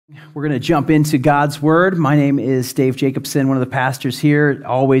We're going to jump into God's Word. My name is Dave Jacobson, one of the pastors here.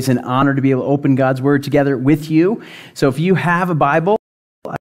 Always an honor to be able to open God's Word together with you. So if you have a Bible,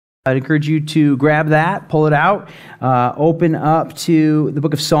 I'd encourage you to grab that, pull it out, open up to the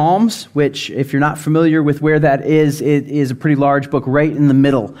book of Psalms, which, if you're not familiar with where that is, it is a pretty large book right in the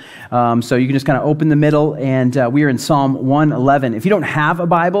middle. So you can just kind of open the middle, and we are in Psalm 111. If you don't have a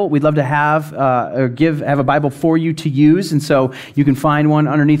Bible, we'd love to have a Bible for you to use, and so you can find one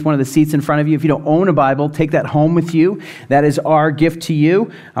underneath one of the seats in front of you. If you don't own a Bible, take that home with you. That is our gift to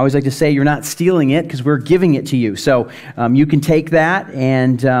you. I always like to say you're not stealing it because we're giving it to you. So you can take that,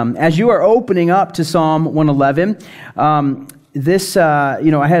 and as you are opening up to Psalm 111,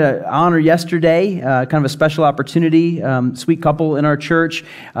 I had an honor yesterday, kind of a special opportunity. Sweet couple in our church,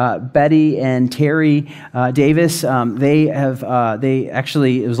 Betty and Terry Davis. They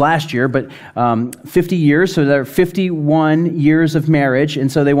actually, it was last year, but 50 years, so they're 51 years of marriage,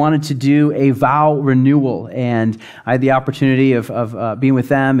 and so they wanted to do a vow renewal, and I had the opportunity of being with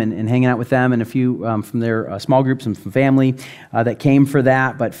them and hanging out with them and a few from their small groups and from family that came for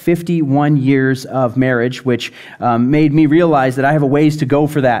that. But 51 years of marriage, which made me realize that I have a ways to go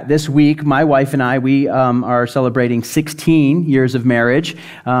for that. This week, my wife and I, we are celebrating 16 years of marriage.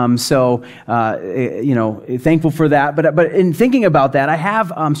 So thankful for that. But in thinking about that, I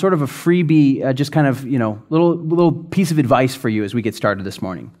have sort of a freebie, just kind of, little piece of advice for you as we get started this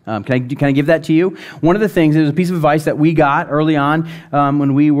morning. Can I give that to you? One of the things, it was a piece of advice that we got early on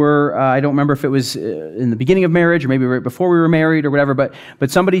when we were, I don't remember if it was in the beginning of marriage or maybe right before we were married or whatever, but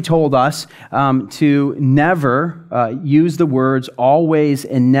somebody told us to never use the words always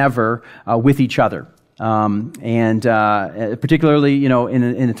and never with each other. Particularly,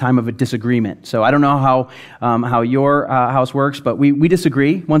 in a time of a disagreement. So I don't know how your house works, but we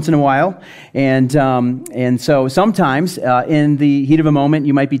disagree once in a while, and so sometimes in the heat of a moment,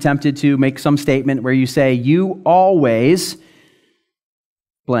 you might be tempted to make some statement where you say, "You always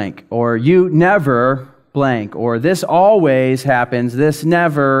blank," or "You never blank," or "This always happens, this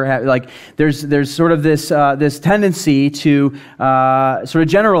never," like there's sort of this tendency to sort of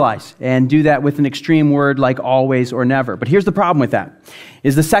generalize and do that with an extreme word like always or never. But here's the problem with that,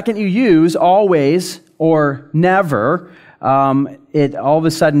 is the second you use always or never, it all of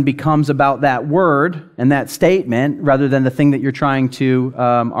a sudden becomes about that word and that statement rather than the thing that you're trying to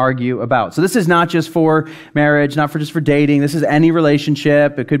argue about. So this is not just for marriage, not just for dating. This is any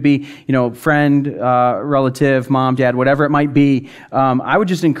relationship. It could be, friend, relative, mom, dad, whatever it might be. I would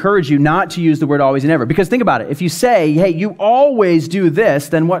just encourage you not to use the word always and never. Because think about it. If you say, "Hey, you always do this,"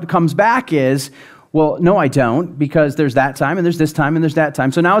 then what comes back is, "Well, no, I don't, because there's that time, and there's this time, and there's that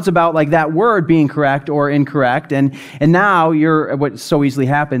time." So now it's about like that word being correct or incorrect, and now what so easily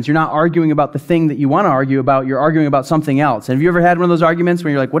happens, you're not arguing about the thing that you want to argue about, you're arguing about something else. And have you ever had one of those arguments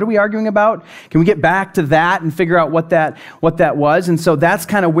where you're like, "What are we arguing about? Can we get back to that and figure out what that was?" And so that's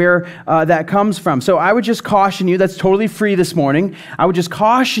kind of where that comes from. So I would just caution you, that's totally free this morning, I would just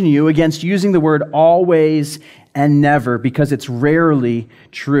caution you against using the word always and never, because it's rarely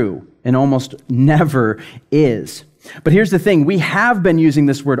true and almost never is. But here's the thing, we have been using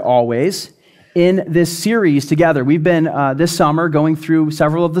this word always in this series together. We've been this summer going through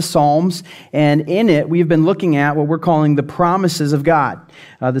several of the Psalms, and in it we've been looking at what we're calling the promises of God.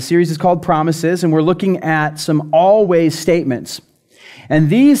 The series is called Promises, and we're looking at some always statements. And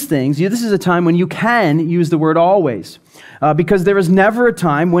these things, this is a time when you can use the word always. Because there is never a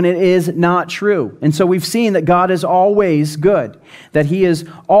time when it is not true. And so we've seen that God is always good, that He is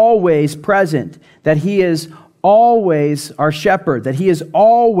always present, that He is always our shepherd, that He is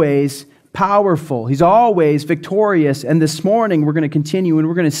always powerful, He's always victorious. And this morning we're going to continue and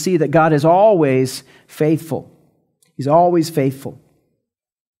we're going to see that God is always faithful. He's always faithful.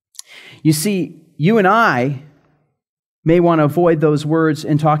 You see, you and I may want to avoid those words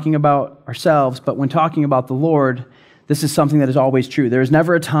in talking about ourselves, but when talking about the Lord, this is something that is always true. There is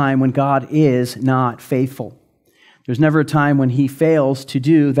never a time when God is not faithful. There's never a time when He fails to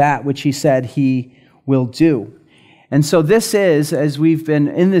do that which He said He will do. And so this is, as we've been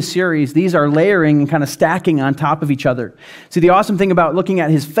in this series, these are layering and kind of stacking on top of each other. See, the awesome thing about looking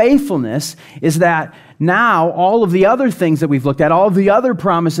at His faithfulness is that now all of the other things that we've looked at, all of the other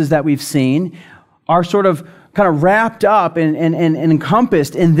promises that we've seen are sort of kind of wrapped up and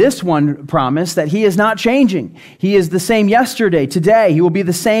encompassed in this one promise that He is not changing. He is the same yesterday, today. He will be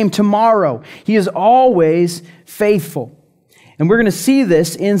the same tomorrow. He is always faithful. And we're going to see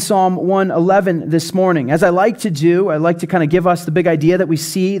this in Psalm 111 this morning. As I like to do, I like to kind of give us the big idea that we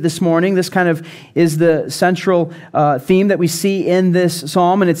see this morning. This kind of is the central theme that we see in this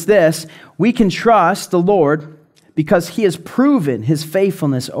psalm, and it's this: we can trust the Lord because he has proven his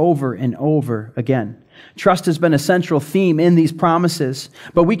faithfulness over and over again. Trust has been a central theme in these promises,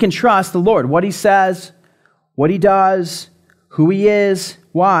 but we can trust the Lord, what he says, what he does, who he is.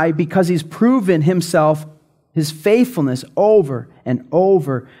 Why? Because he's proven himself, his faithfulness over and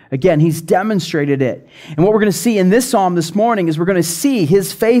over again. He's demonstrated it. And what we're going to see in this psalm this morning is we're going to see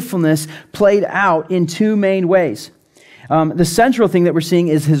his faithfulness played out in two main ways. The central thing that we're seeing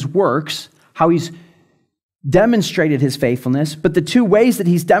is his works, how he's demonstrated his faithfulness, but the two ways that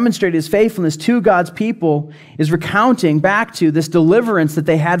he's demonstrated his faithfulness to God's people is recounting back to this deliverance that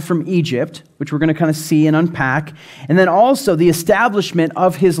they had from Egypt, which we're going to kind of see and unpack, and then also the establishment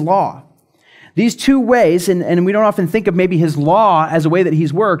of his law. These two ways, and we don't often think of maybe his law as a way that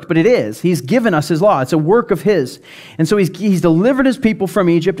he's worked, but it is. He's given us his law. It's a work of his. And so he's delivered his people from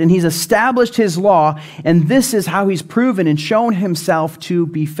Egypt, and he's established his law, and this is how he's proven and shown himself to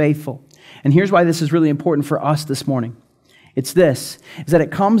be faithful. And here's why this is really important for us this morning. It's this, is that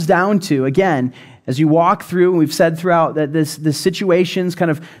it comes down to, again, as you walk through, and we've said throughout that this situations, kind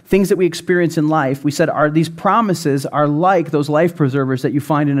of things that we experience in life, we said these promises are like those life preservers that you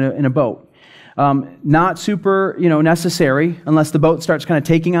find in a boat. Not super, necessary unless the boat starts kind of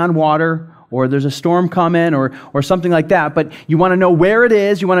taking on water or there's a storm coming or something like that. But you want to know where it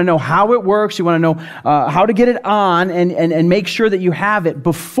is. You want to know how it works. You want to know how to get it on and make sure that you have it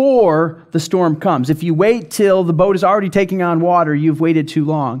before the storm comes. If you wait till the boat is already taking on water, you've waited too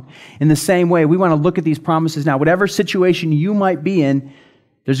long. In the same way, we want to look at these promises now. Whatever situation you might be in,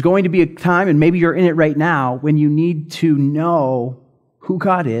 there's going to be a time, and maybe you're in it right now, when you need to know who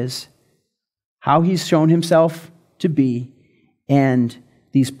God is, how he's shown himself to be, and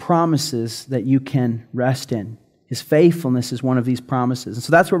these promises that you can rest in. His faithfulness is one of these promises. And so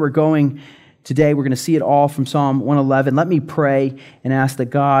that's where we're going today. We're going to see it all from Psalm 111. Let me pray and ask that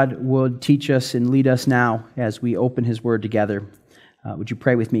God would teach us and lead us now as we open his word together. Would you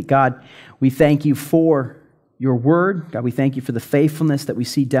pray with me? God, we thank you for your word. God, we thank you for the faithfulness that we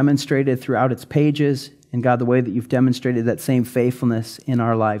see demonstrated throughout its pages. And God, the way that you've demonstrated that same faithfulness in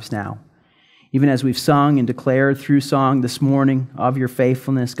our lives now. Even as we've sung and declared through song this morning of your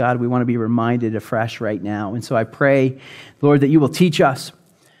faithfulness, God, we want to be reminded afresh right now. And so I pray, Lord, that you will teach us,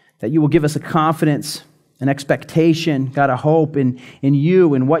 that you will give us a confidence, an expectation, God, a hope in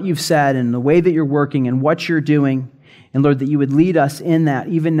you and what you've said and the way that you're working and what you're doing. And Lord, that you would lead us in that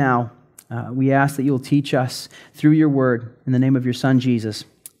even now. We ask that you will teach us through your word in the name of your Son, Jesus.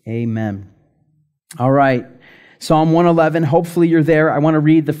 Amen. All right. Psalm 111, hopefully you're there. I want to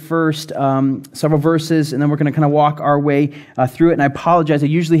read the first several verses, and then we're going to kind of walk our way through it. And I apologize, I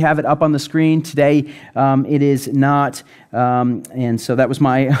usually have it up on the screen. Today it is not, and so that was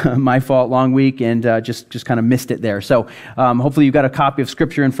my fault, long week, and just kind of missed it there. So hopefully you've got a copy of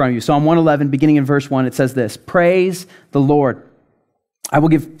Scripture in front of you. Psalm 111, beginning in verse 1, it says this: Praise the Lord. I will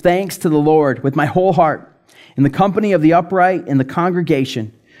give thanks to the Lord with my whole heart, in the company of the upright in the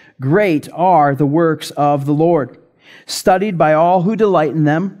congregation. Great are the works of the Lord, studied by all who delight in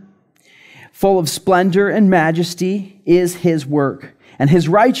them. Full of splendor and majesty is his work, and his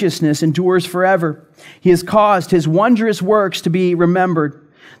righteousness endures forever. He has caused his wondrous works to be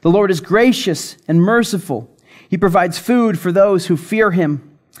remembered. The Lord is gracious and merciful. He provides food for those who fear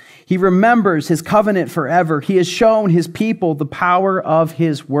him. He remembers his covenant forever. He has shown his people the power of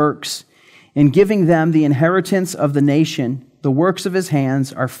his works, in giving them the inheritance of the nation. The works of his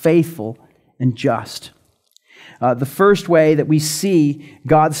hands are faithful and just. The first way that we see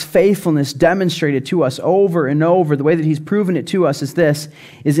God's faithfulness demonstrated to us over and over, the way that he's proven it to us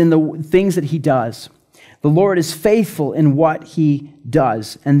is in the things that he does. The Lord is faithful in what he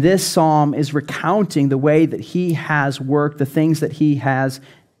does. And this psalm is recounting the way that he has worked, the things that he has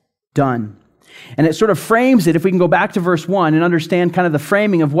done. And it sort of frames it, if we can go back to verse 1 and understand kind of the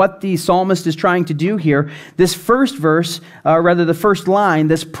framing of what the psalmist is trying to do here. This first verse, or rather the first line,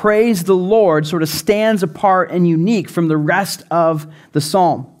 this praise the Lord, sort of stands apart and unique from the rest of the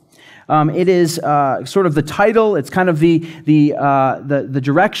psalm. It is sort of the title. It's kind of the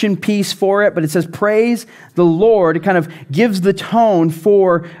direction piece for it, but it says praise the Lord. It kind of gives the tone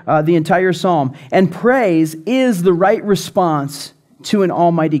for the entire psalm. And praise is the right response to an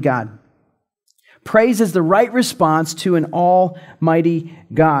almighty God. Praise is the right response to an almighty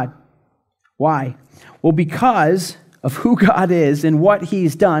God. Why? Well, because of who God is and what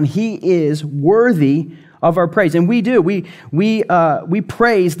he's done, he is worthy of our praise. And we do. We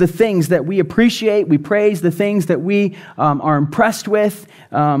praise the things that we appreciate. We praise the things that we are impressed with.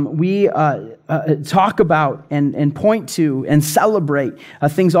 We talk about and point to and celebrate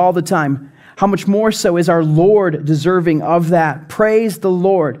things all the time. how much more so is our Lord deserving of that? Praise the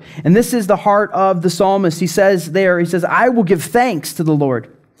Lord. And this is the heart of the psalmist. He says, I will give thanks to the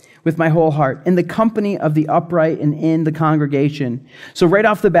Lord with my whole heart, in the company of the upright and in the congregation. So right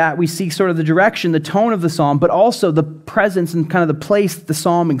off the bat, we see sort of the direction, the tone of the psalm, but also the presence and kind of the place that the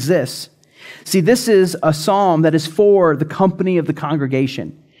psalm exists. See, this is a psalm that is for the company of the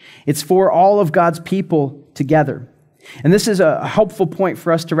congregation. It's for all of God's people together. And this is a helpful point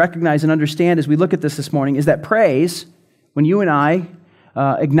for us to recognize and understand as we look at this morning, is that praise, when you and I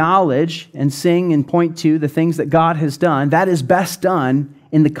acknowledge and sing and point to the things that God has done, that is best done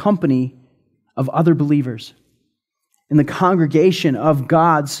in the company of other believers, in the congregation of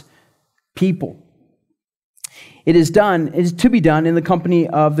God's people. It is to be done in the company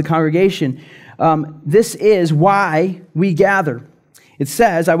of the congregation. This is why we gather. It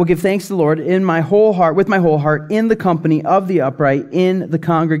says, I will give thanks to the Lord with my whole heart, in the company of the upright, in the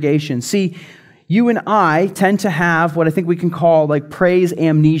congregation. See, you and I tend to have what I think we can call like praise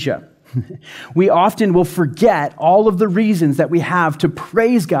amnesia. We often will forget all of the reasons that we have to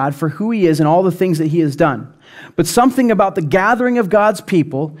praise God for who He is and all the things that He has done. But something about the gathering of God's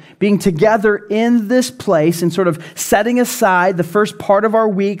people, being together in this place and sort of setting aside the first part of our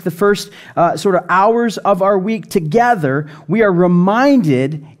week, the first sort of hours of our week together, we are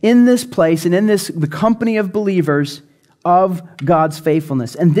reminded in this place and in the company of believers of God's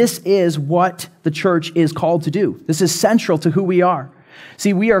faithfulness. And this is what the church is called to do. This is central to who we are.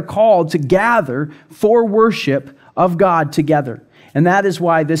 See, we are called to gather for worship of God together. And that is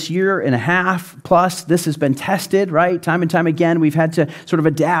why this year and a half plus, this has been tested, right? Time and time again, we've had to sort of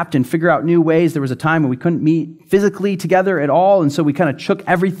adapt and figure out new ways. There was a time when we couldn't meet physically together at all, and so we kind of took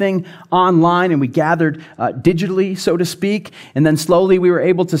everything online and we gathered digitally, so to speak. And then slowly we were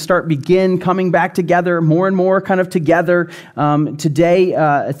able to begin coming back together, more and more kind of together. Today,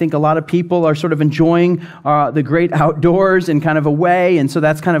 I think a lot of people are sort of enjoying the great outdoors and kind of away, and so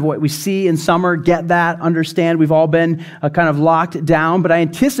that's kind of what we see in summer. Get that, understand we've all been kind of locked down, but I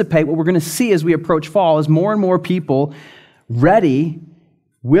anticipate what we're going to see as we approach fall is more and more people ready,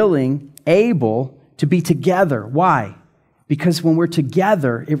 willing, able to be together. Why? Because when we're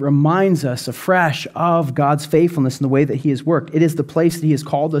together, it reminds us afresh of God's faithfulness in the way that He has worked. It is the place that He has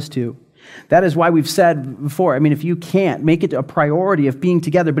called us to. That is why we've said before, if you can't, make it a priority of being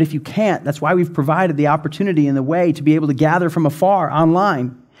together, but if you can't, that's why we've provided the opportunity and the way to be able to gather from afar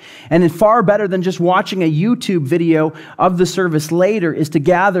online. And it's far better than just watching a YouTube video of the service later is to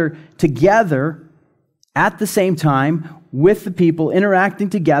gather together at the same time with the people, interacting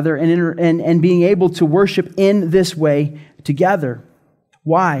together and being able to worship in this way together.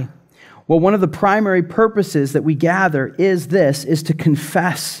 Why? Well, one of the primary purposes that we gather is to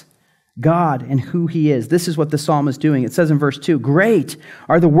confess God and who He is. This is what the psalm is doing. It says in verse 2, "Great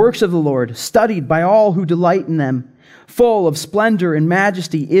are the works of the Lord, studied by all who delight in them. Full of splendor and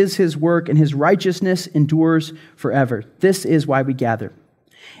majesty is His work, and His righteousness endures forever." This is why we gather.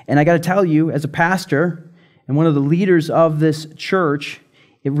 And I got to tell you, as a pastor and one of the leaders of this church,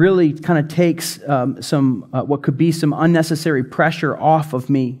 it really kind of takes what could be some unnecessary pressure off of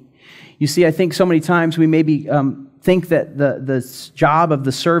me. You see, I think so many times we maybe think that the job of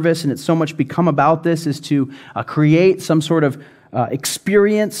the service, and it's so much become about this, is to create some sort of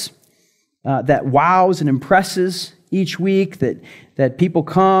experience that wows and impresses each week, that people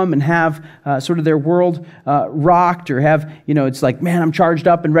come and have sort of their world rocked, or have, it's like, man, I'm charged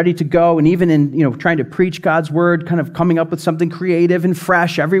up and ready to go. And even in, trying to preach God's word, kind of coming up with something creative and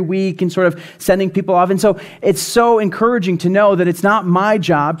fresh every week and sort of sending people off. And so it's so encouraging to know that it's not my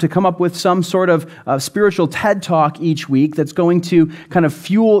job to come up with some sort of spiritual TED Talk each week that's going to kind of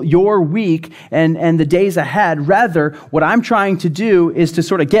fuel your week and the days ahead. Rather, what I'm trying to do is to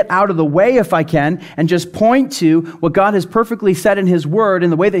sort of get out of the way if I can and just point to what God has perfectly said in His Word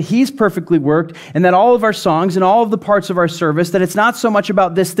and the way that He's perfectly worked, and that all of our songs and all of the parts of our service, that it's not so much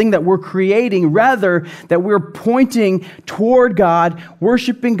about this thing that we're creating, rather that we're pointing toward God,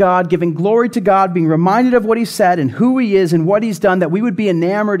 worshiping God, giving glory to God, being reminded of what He said and who He is and what He's done, that we would be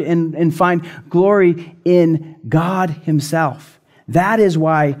enamored and find glory in God Himself. That is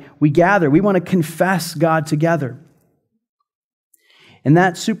why we gather. We want to confess God together. And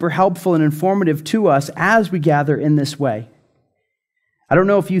that's super helpful and informative to us as we gather in this way. I don't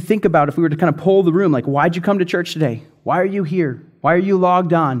know if you think about, if we were to kind of poll the room, like, why'd you come to church today? Why are you here? Why are you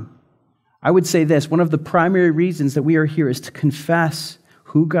logged on? I would say this: one of the primary reasons that we are here is to confess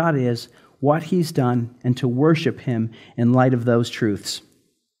who God is, what He's done, and to worship Him in light of those truths.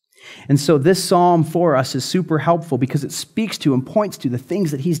 And so this psalm for us is super helpful because it speaks to and points to the things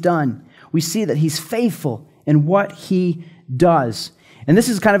that He's done. We see that He's faithful in what He does. And this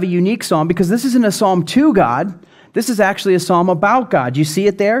is kind of a unique psalm because this isn't a psalm to God. This is actually a psalm about God. You see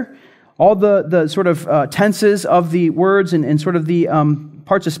it there? All the sort of tenses of the words and sort of the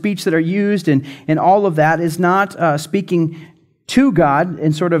parts of speech that are used and all of that is not speaking to God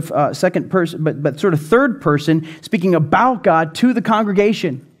in sort of second person, but sort of third person, speaking about God to the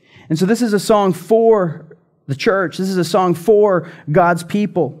congregation. And so this is a song for the church. This is a song for God's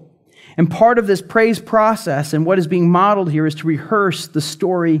people. And part of this praise process and what is being modeled here is to rehearse the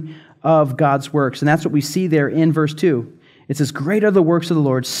story of God's works. And that's what we see there in verse 2. It says, great are the works of the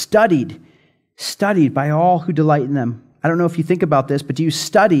Lord, studied by all who delight in them. I don't know if you think about this, but do you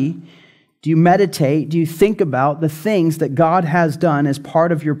study, do you meditate, do you think about the things that God has done as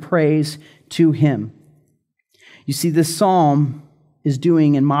part of your praise to Him? You see, this psalm is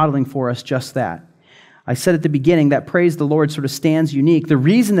doing and modeling for us just that. I said at the beginning that praise the Lord sort of stands unique. The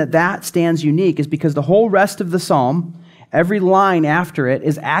reason that stands unique is because the whole rest of the psalm, every line after it,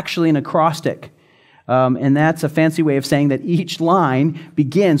 is actually an acrostic. And that's a fancy way of saying that each line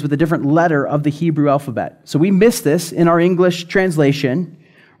begins with a different letter of the Hebrew alphabet. So we miss this in our English translation,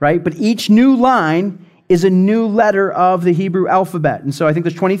 right? But each new line is a new letter of the Hebrew alphabet. And so I think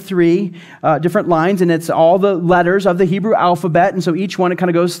there's 23 different lines, and it's all the letters of the Hebrew alphabet. And so each one, it kind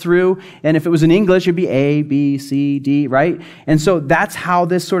of goes through. And if it was in English, it'd be A, B, C, D, right? And so that's how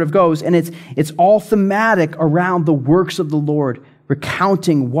this sort of goes. And it's all thematic around the works of the Lord,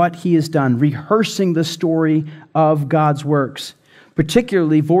 recounting what He has done, rehearsing the story of God's works.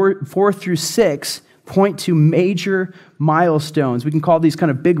 Particularly 4 through 6 point to major milestones. We can call these kind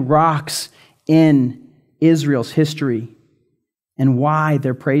of big rocks in Israel's history and why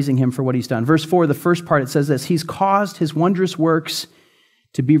they're praising Him for what He's done. Verse 4, the first part, it says this, He's caused His wondrous works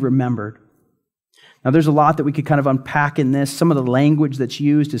to be remembered. Now, there's a lot that we could kind of unpack in this. Some of the language that's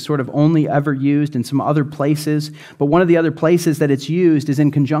used is sort of only ever used in some other places. But one of the other places that it's used is in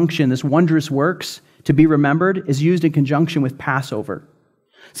conjunction. This wondrous works to be remembered is used in conjunction with Passover.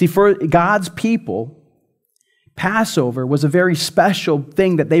 See, for God's people, Passover was a very special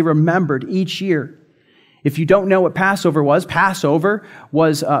thing that they remembered each year. If you don't know what Passover was God's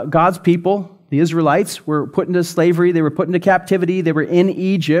people. The Israelites were put into slavery, they were put into captivity, they were in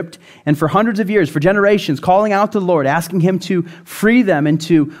Egypt, and for hundreds of years, for generations, calling out to the Lord, asking Him to free them and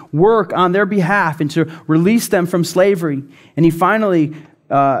to work on their behalf and to release them from slavery. And He finally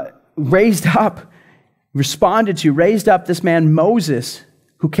raised up this man Moses,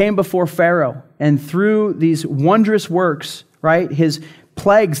 who came before Pharaoh, and through these wondrous works, right, his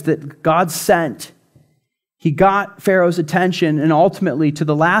plagues that God sent, he got Pharaoh's attention, and ultimately to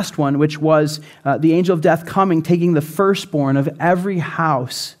the last one, which was the angel of death coming, taking the firstborn of every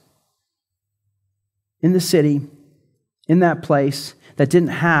house in the city, in that place, that didn't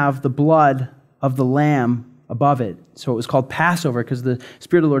have the blood of the lamb above it. So it was called Passover because the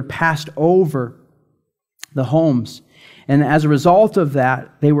Spirit of the Lord passed over the homes. And as a result of that,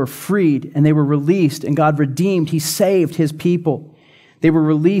 they were freed and they were released, and God redeemed. He saved His people. They were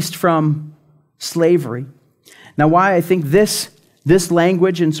released from slavery. Now, why I think this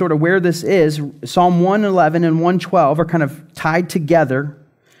language and sort of where this is, Psalm 111 and 112 are kind of tied together.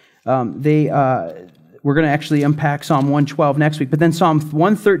 We're going to actually unpack Psalm 112 next week, but then Psalm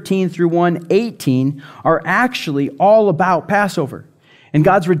 113 through 118 are actually all about Passover and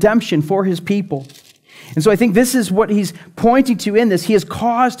God's redemption for His people. And so I think this is what He's pointing to in this. He has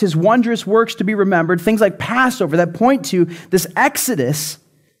caused His wondrous works to be remembered, things like Passover that point to this exodus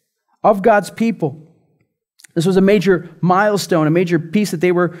of God's people. This was a major milestone, a major piece that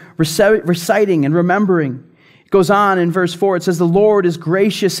they were reciting and remembering. It goes on in verse 4, it says, the Lord is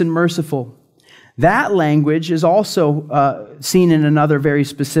gracious and merciful. That language is also seen in another very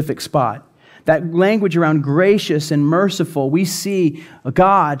specific spot. That language around gracious and merciful, we see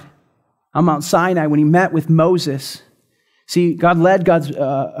God on Mount Sinai when He met with Moses. See, God led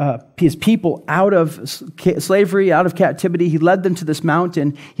His people out of slavery, out of captivity. He led them to this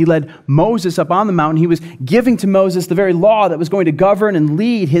mountain. He led Moses up on the mountain. He was giving to Moses the very law that was going to govern and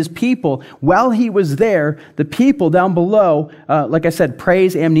lead His people. While He was there, the people down below, like I said,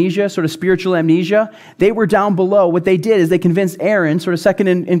 praise amnesia, sort of spiritual amnesia, they were down below. What they did is they convinced Aaron, sort of second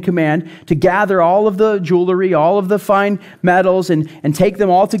in command, to gather all of the jewelry, all of the fine metals, and take them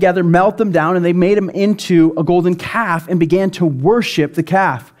all together, melt them down, and they made them into a golden calf and began to worship the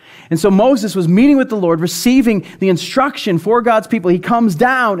calf. And so Moses was meeting with the Lord, receiving the instruction for God's people. He comes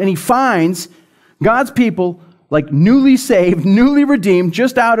down and he finds God's people, like newly saved, newly redeemed,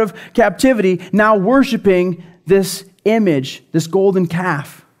 just out of captivity, now worshiping this image, this golden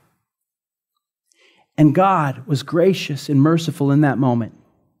calf. And God was gracious and merciful in that moment.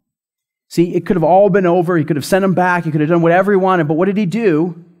 See, it could have all been over. He could have sent them back. He could have done whatever he wanted. But what did he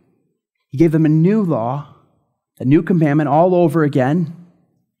do? He gave them a new law, a new commandment all over again.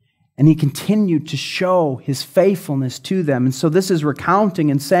 And he continued to show his faithfulness to them. And so this is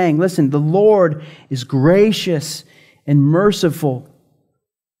recounting and saying, listen, the Lord is gracious and merciful.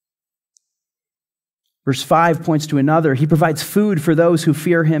 Verse 5 points to another. He provides food for those who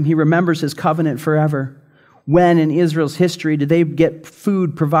fear him. He remembers his covenant forever. When in Israel's history did they get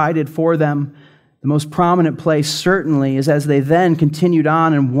food provided for them? The most prominent place certainly is as they then continued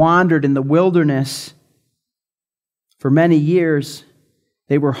on and wandered in the wilderness for many years.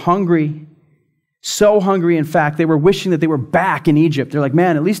 They were hungry, so hungry, in fact, they were wishing that they were back in Egypt. They're like,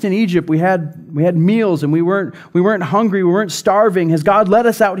 man, at least in Egypt we had meals and we weren't hungry, we weren't starving. Has God led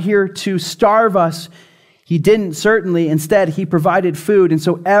us out here to starve us? He didn't, certainly. Instead, he provided food. And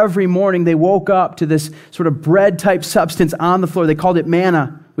so every morning they woke up to this sort of bread-type substance on the floor. They called it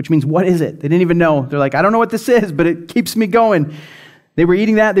manna, which means, what is it? They didn't even know. They're like, I don't know what this is, but it keeps me going. They were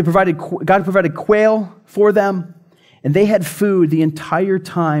eating that. God provided quail for them. And they had food the entire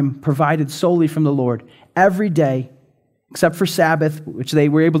time provided solely from the Lord. Every day, except for Sabbath, which they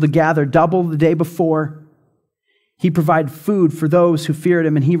were able to gather double the day before. He provided food for those who feared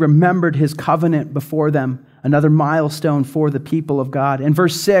him, and he remembered his covenant before them, another milestone for the people of God. In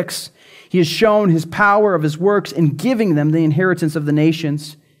verse 6, he has shown his power of his works in giving them the inheritance of the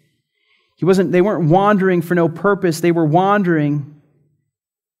nations. They weren't wandering for no purpose. They were wandering,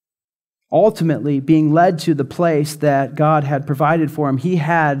 ultimately being led to the place that God had provided for him. He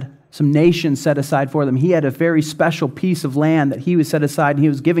had some nations set aside for them. He had a very special piece of land that he was set aside and he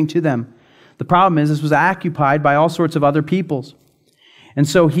was giving to them. The problem is this was occupied by all sorts of other peoples. And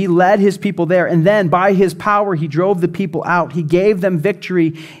so he led his people there. And then by his power, he drove the people out. He gave them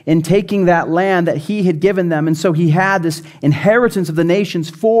victory in taking that land that he had given them. And so he had this inheritance of the nations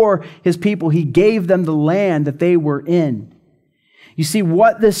for his people. He gave them the land that they were in. You see,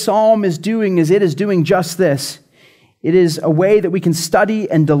 what this psalm is doing is it is doing just this. It is a way that we can study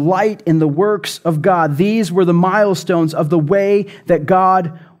and delight in the works of God. These were the milestones of the way that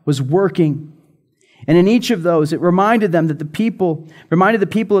God was working. And in each of those, it reminded the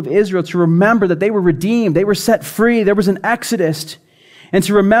people of Israel to remember that they were redeemed, they were set free, there was an exodus, and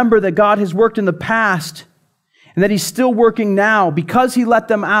to remember that God has worked in the past and that he's still working now. Because he let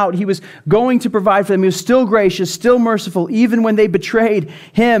them out, he was going to provide for them. He was still gracious, still merciful. Even when they betrayed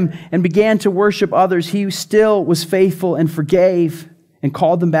him and began to worship others, he still was faithful and forgave and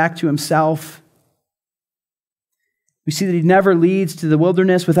called them back to himself. We see that he never leads to the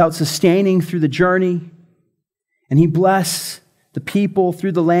wilderness without sustaining through the journey. And he blessed the people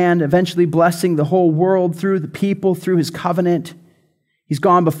through the land, eventually blessing the whole world through the people, through his covenant. He's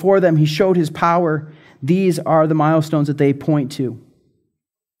gone before them. He showed his power. These are the milestones that they point to.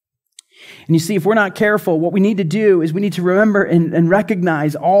 And you see, if we're not careful, what we need to do is we need to remember and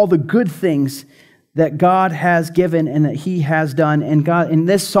recognize all the good things that God has given and that he has done. And God, in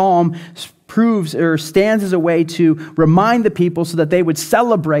this psalm, proves or stands as a way to remind the people so that they would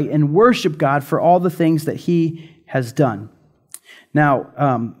celebrate and worship God for all the things that he has done.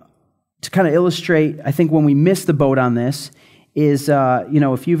 Now, to kind of illustrate, I think when we miss the boat on this is,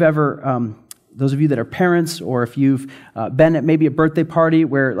 if you've ever, those of you that are parents, or if you've been at maybe a birthday party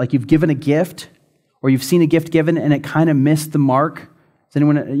where like you've given a gift or you've seen a gift given and it kind of missed the mark. Has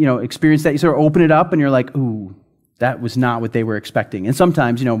anyone, experienced that? You sort of open it up and you're like, ooh, that was not what they were expecting. And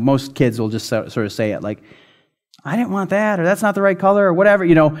sometimes, most kids will just sort of say it like, I didn't want that, or that's not the right color, or whatever,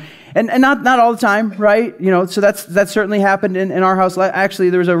 and not all the time, right? So that certainly happened in our house.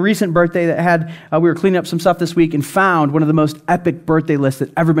 Actually, there was a recent birthday that had, we were cleaning up some stuff this week and found one of the most epic birthday lists that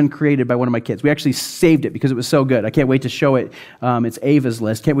ever been created by one of my kids. We actually saved it because it was so good. I can't wait to show it. It's Ava's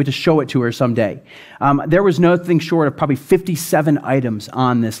list. Can't wait to show it to her someday. There was nothing short of probably 57 items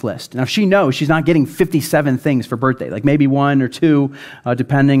on this list. Now, she knows she's not getting 57 things for birthday, like maybe one or two,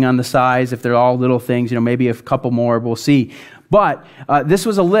 depending on the size. If they're all little things, maybe a couple more, we'll see. But this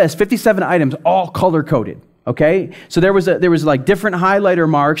was a list, 57 items, all color-coded. Okay, so there was like different highlighter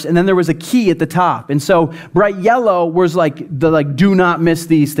marks, and then there was a key at the top. And so bright yellow was like do not miss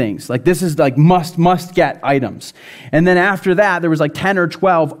these things. Like this is like must get items. And then after that, there was like 10 or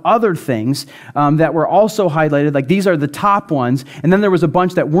 12 other things that were also highlighted. Like these are the top ones. And then there was a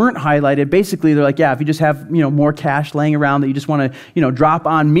bunch that weren't highlighted. Basically, they're like, yeah, if you just have more cash laying around that you just want to drop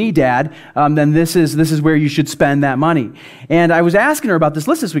on me, Dad, then this is where you should spend that money. And I was asking her about this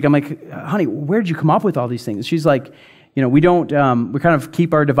list this week. I'm like, honey, where did you come up with all these things? She's like, we don't, we kind of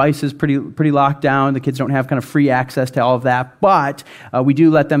keep our devices pretty locked down. The kids don't have kind of free access to all of that, but we do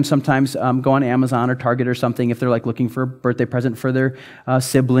let them sometimes go on Amazon or Target or something if they're like looking for a birthday present for their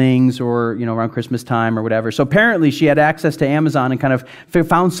siblings or, around Christmas time or whatever. So apparently she had access to Amazon and kind of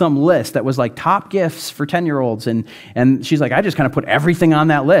found some list that was like top gifts for 10-year-olds. And she's like, I just kind of put everything on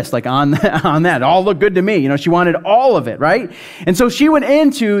that list, like on that. It all looked good to me. She wanted all of it, right? And so she went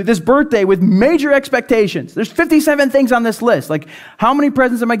into this birthday with major expectations. There's 57 things on this list. Like, how many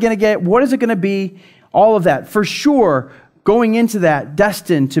presents am I going to get? What is it going to be? All of that. For sure, going into that,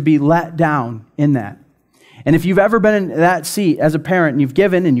 destined to be let down in that. And if you've ever been in that seat as a parent and you've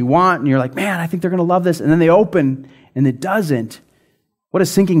given and you want and you're like, man, I think they're going to love this. And then they open and it doesn't. What a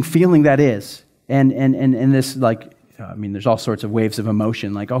sinking feeling that is. And this, like, there's all sorts of waves of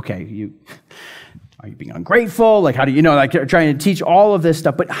emotion. Like, okay, are you being ungrateful? Like, how do like trying to teach all of this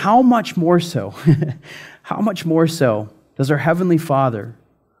stuff. But how much more so? How much more so does our Heavenly Father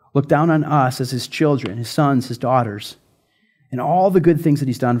look down on us as His children, His sons, His daughters, and all the good things that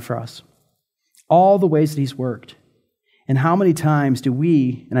He's done for us, all the ways that He's worked? And how many times do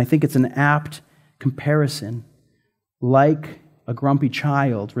we, and I think it's an apt comparison, like a grumpy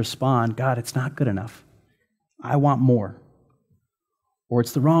child, respond, God, it's not good enough. I want more. Or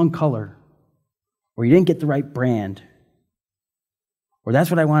it's the wrong color. Or you didn't get the right brand. Or that's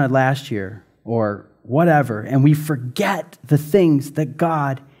what I wanted last year. Or whatever, and we forget the things that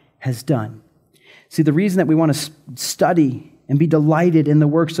God has done. See, the reason that we want to study and be delighted in the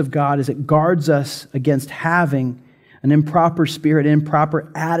works of God is it guards us against having an improper spirit,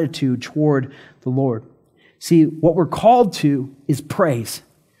 improper attitude toward the Lord. See, what we're called to is praise.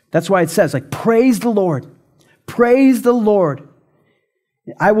 That's why it says, like, praise the Lord. Praise the Lord.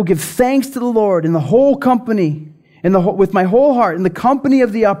 I will give thanks to the Lord in the whole company, with my whole heart, in the company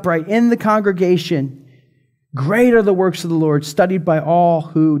of the upright, in the congregation. Great are the works of the Lord, studied by all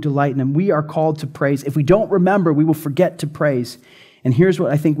who delight in Him. We are called to praise. If we don't remember, we will forget to praise. And here's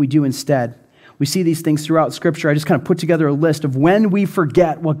what I think we do instead. We see these things throughout Scripture. I just kind of put together a list of when we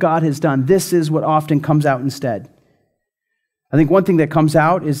forget what God has done. This is what often comes out instead. I think one thing that comes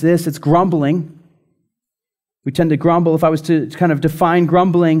out is this. It's grumbling. We tend to grumble. If I was to kind of define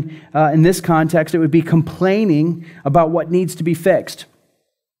grumbling in this context, it would be complaining about what needs to be fixed.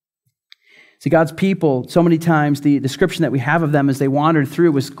 See, God's people, so many times, the description that we have of them as they wandered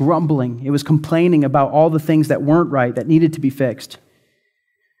through was grumbling. It was complaining about all the things that weren't right, that needed to be fixed.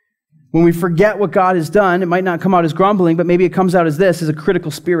 When we forget what God has done, it might not come out as grumbling, but maybe it comes out as this, as a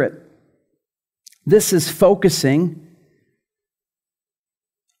critical spirit. This is focusing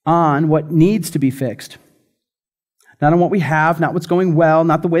on what needs to be fixed. Not on what we have, not what's going well,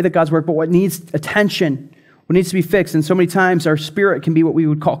 not the way that God's worked, but what needs attention, what needs to be fixed. And so many times our spirit can be what we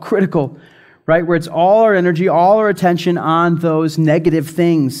would call critical, right? Where it's all our energy, all our attention on those negative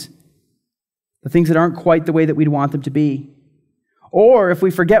things, the things that aren't quite the way that we'd want them to be. Or if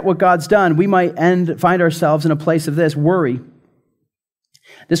we forget what God's done, we might find ourselves in a place of this, worry.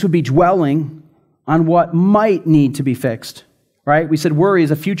 This would be dwelling on what might need to be fixed, right? We said worry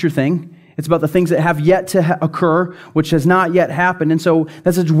is a future thing. It's about the things that have yet to occur, which has not yet happened. And so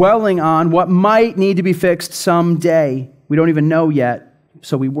that's a dwelling on what might need to be fixed someday. We don't even know yet,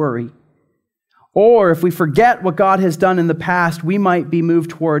 so we worry. Or if we forget what God has done in the past, we might be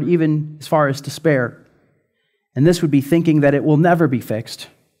moved toward even as far as despair. And this would be thinking that it will never be fixed,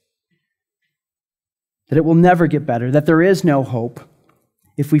 that it will never get better, that there is no hope.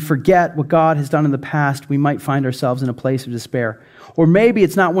 If we forget what God has done in the past, we might find ourselves in a place of despair. Or maybe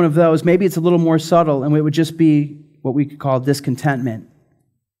it's not one of those. Maybe it's a little more subtle, and it would just be what we could call discontentment.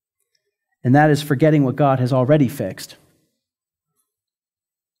 And that is forgetting what God has already fixed.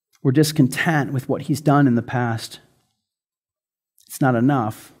 We're discontent with what He's done in the past. It's not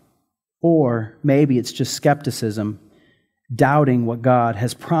enough. Or maybe it's just skepticism, doubting what God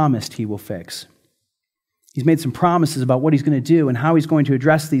has promised He will fix. He's made some promises about what He's going to do and how He's going to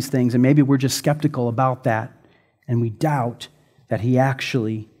address these things, and maybe we're just skeptical about that, and we doubt that He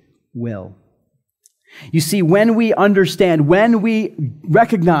actually will. You see, when we understand, when we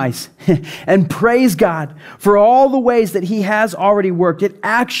recognize and praise God for all the ways that He has already worked, it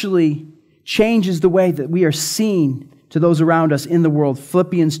actually changes the way that we are seen to those around us in the world.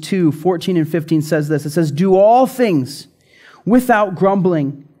 Philippians 2:14 and 15 says this. It says, "Do all things without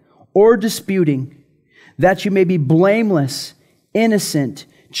grumbling or disputing, that you may be blameless, innocent,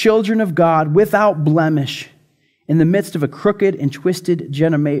 children of God, without blemish, in the midst of a crooked and twisted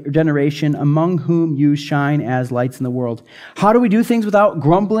generation, among whom you shine as lights in the world." How do we do things without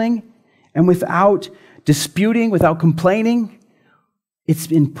grumbling and without disputing, without complaining? it's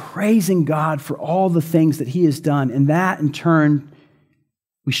in praising God for all the things that he has done. And that, in turn,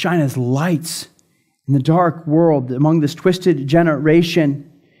 we shine as lights in the dark world. Among this twisted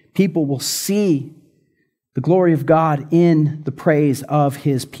generation, people will see the glory of God in the praise of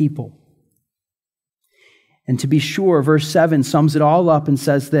his people. And to be sure, verse 7 sums it all up and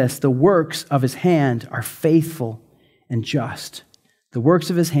says this: the works of his hand are faithful and just. The works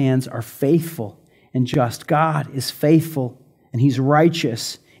of his hands are faithful and just. God is faithful and he's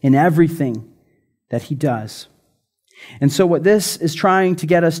righteous in everything that he does. And so what this is trying to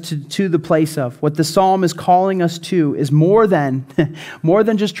get us to the place of, what the psalm is calling us to, is more than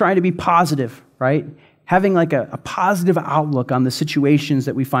just trying to be positive, right? Having like a positive outlook on the situations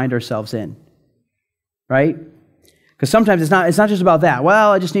that we find ourselves in, right? Because sometimes it's not just about that.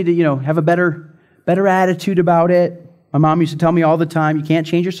 Well, I just need to, have a better attitude about it. My mom used to tell me all the time, you can't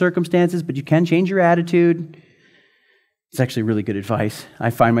change your circumstances, but you can change your attitude. It's actually really good advice.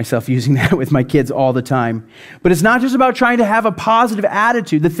 I find myself using that with my kids all the time. But it's not just about trying to have a positive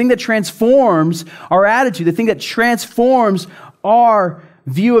attitude. The thing that transforms our attitude, the thing that transforms our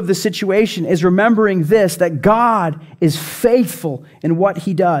view of the situation is remembering this, that God is faithful in what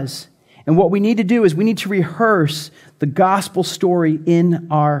he does. And what we need to do is we need to rehearse the gospel story in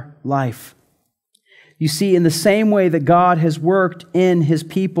our life. You see, in the same way that God has worked in his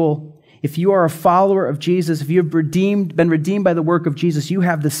people, if you are a follower of Jesus, if you have been redeemed by the work of Jesus, you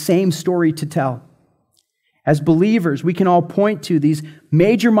have the same story to tell. As believers, we can all point to these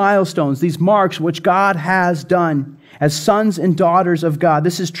major milestones, these marks which God has done as sons and daughters of God.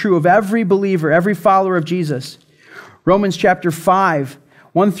 This is true of every believer, every follower of Jesus. Romans chapter 5,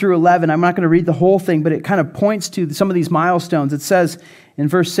 1 through 11, I'm not going to read the whole thing, but it kind of points to some of these milestones. It says in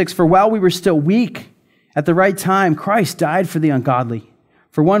verse 6, "For while we were still weak, at the right time, Christ died for the ungodly.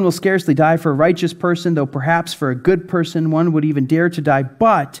 For one will scarcely die for a righteous person, though perhaps for a good person one would even dare to die.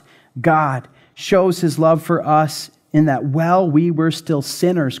 But God shows his love for us in that while we were still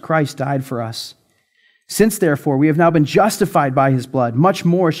sinners, Christ died for us. Since, therefore, we have now been justified by his blood, much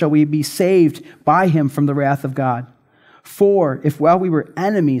more shall we be saved by him from the wrath of God. For if while we were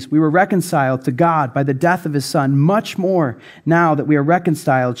enemies, we were reconciled to God by the death of his Son, much more now that we are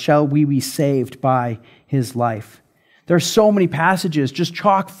reconciled shall we be saved by his life." There are so many passages just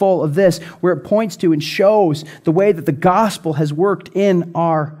chock full of this where it points to and shows the way that the gospel has worked in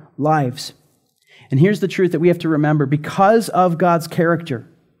our lives. And here's the truth that we have to remember. Because of God's character,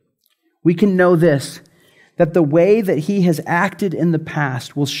 we can know this, that the way that he has acted in the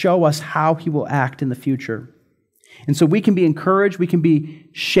past will show us how he will act in the future. And so we can be encouraged, we can be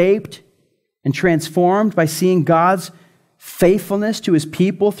shaped and transformed by seeing God's faithfulness to his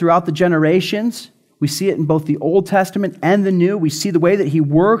people throughout the generations. We see it in both the Old Testament and the New. We see the way that he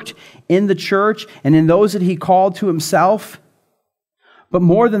worked in the church and in those that he called to himself. But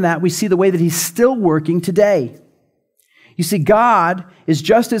more than that, we see the way that he's still working today. You see, God is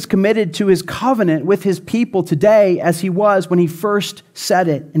just as committed to his covenant with his people today as he was when he first said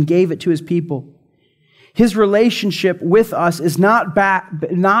it and gave it to his people. His relationship with us is not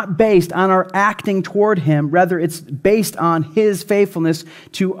based on our acting toward him. Rather, it's based on his faithfulness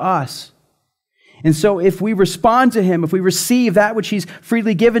to us. And so if we respond to him, if we receive that which he's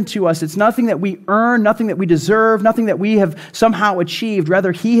freely given to us, it's nothing that we earn, nothing that we deserve, nothing that we have somehow achieved.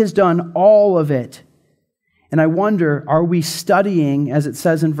 Rather, he has done all of it. And I wonder, are we studying, as it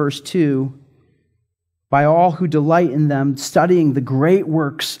says in verse 2, by all who delight in them, studying the great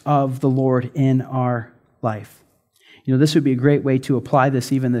works of the Lord in our life? This would be a great way to apply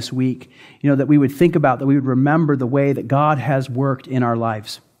this even this week. That we would think about, that we would remember the way that God has worked in our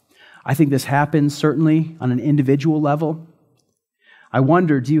lives. I think this happens certainly on an individual level. I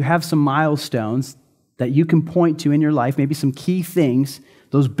wonder, do you have some milestones that you can point to in your life, maybe some key things,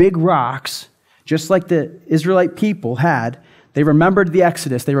 those big rocks, just like the Israelite people had? They remembered the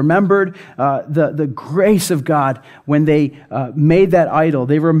Exodus. They remembered the grace of God when they made that idol.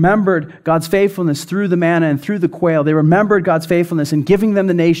 They remembered God's faithfulness through the manna and through the quail. They remembered God's faithfulness in giving them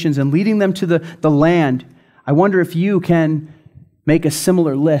the nations and leading them to the land. I wonder if you can make a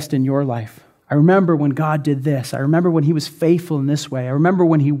similar list in your life. I remember when God did this. I remember when he was faithful in this way. I remember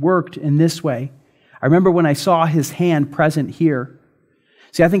when he worked in this way. I remember when I saw his hand present here.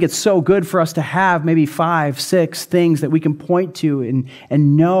 See, I think it's so good for us to have maybe 5, 6 things that we can point to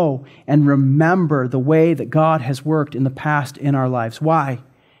and know and remember the way that God has worked in the past in our lives. Why?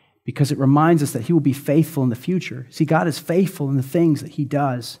 Because it reminds us that he will be faithful in the future. See, God is faithful in the things that he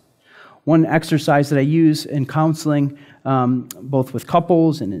does. One exercise that I use in counseling, both with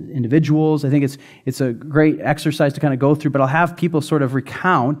couples and individuals, I think it's a great exercise to kind of go through, but I'll have people sort of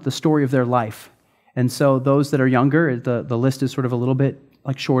recount the story of their life And so those that are younger, the list is sort of a little bit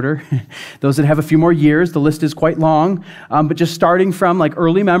like shorter. Those that have a few more years, the list is quite long. But just starting from like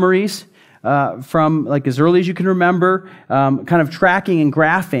early memories, from like as early as you can remember, kind of tracking and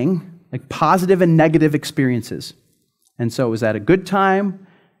graphing like positive and negative experiences. And so was that a good time?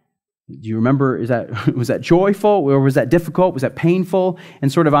 Do you remember, was that joyful, or was that difficult? Was that painful? And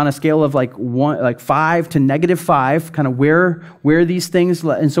sort of on a scale of like 5 to -5, kind of where these things,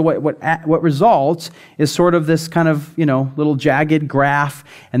 and so what results is sort of this kind of, little jagged graph,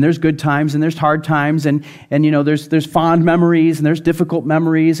 and there's good times and there's hard times, and there's fond memories and there's difficult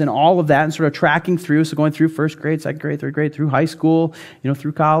memories and all of that, and sort of tracking through, so going through first grade, second grade, third grade, through high school,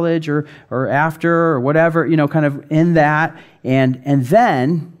 through college or after or whatever, kind of in that, and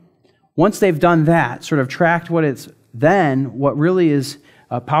then once they've done that, sort of tracked what really is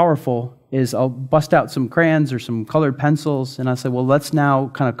powerful is I'll bust out some crayons or some colored pencils, and I'll say, well, let's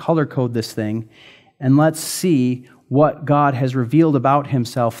now kind of color code this thing, and let's see what God has revealed about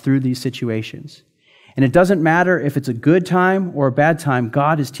himself through these situations. And it doesn't matter if it's a good time or a bad time,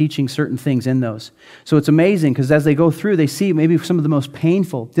 God is teaching certain things in those. So it's amazing, because as they go through, they see maybe some of the most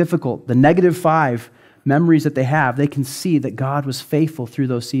painful, difficult, the -5 memories that they have, they can see that God was faithful through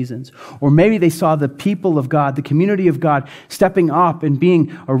those seasons. Or maybe they saw the people of God, the community of God, stepping up and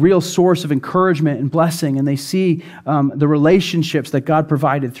being a real source of encouragement and blessing, and they see the relationships that God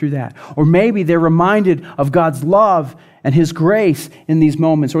provided through that. Or maybe they're reminded of God's love and his grace in these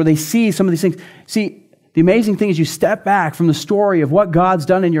moments, or they see some of these things. See, the amazing thing is you step back from the story of what God's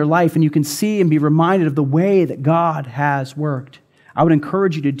done in your life, and you can see and be reminded of the way that God has worked. I would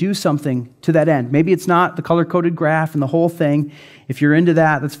encourage you to do something to that end. Maybe it's not the color-coded graph and the whole thing. If you're into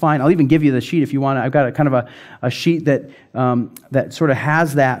that, that's fine. I'll even give you the sheet if you want. I've got a kind of a sheet that sort of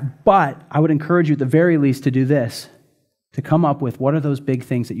has that. But I would encourage you at the very least to do this, to come up with what are those big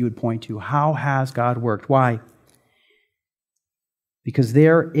things that you would point to. How has God worked? Why? Because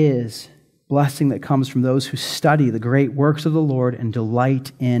there is blessing that comes from those who study the great works of the Lord and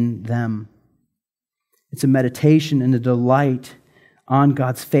delight in them. It's a meditation and a delight on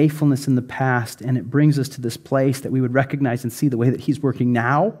God's faithfulness in the past, and it brings us to this place that we would recognize and see the way that he's working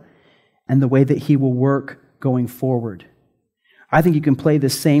now and the way that he will work going forward. I think you can play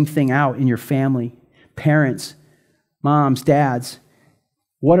this same thing out in your family. Parents, moms, dads,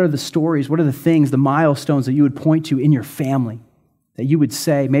 what are the stories, what are the things, the milestones that you would point to in your family? That you would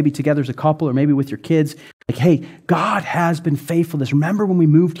say, maybe together as a couple or maybe with your kids, like, hey, God has been faithful. This. Remember when we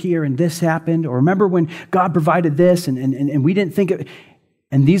moved here and this happened? Or remember when God provided this and we didn't think it.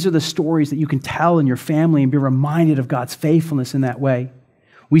 And these are the stories that you can tell in your family and be reminded of God's faithfulness in that way.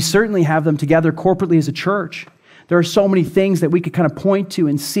 We certainly have them together corporately as a church. There are so many things that we could kind of point to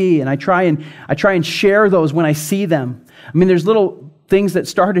and see, and I try and share those when I see them. I mean, there's little things that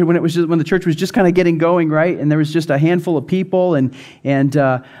started when the church was just kind of getting going, right? And there was just a handful of people, and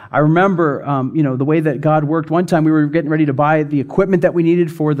I remember, the way that God worked. One time we were getting ready to buy the equipment that we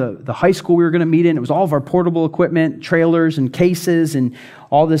needed for the high school we were going to meet in. It was all of our portable equipment, trailers and cases, and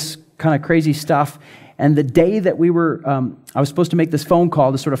all this kind of crazy stuff. And the day that I was supposed to make this phone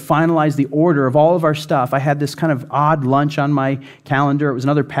call to sort of finalize the order of all of our stuff, I had this kind of odd lunch on my calendar. It was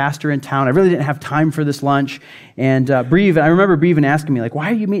another pastor in town. I really didn't have time for this lunch. And I remember Bree even asking me, like, why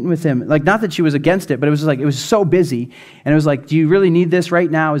are you meeting with him? Like, not that she was against it, but it was just like, it was so busy. And it was like, do you really need this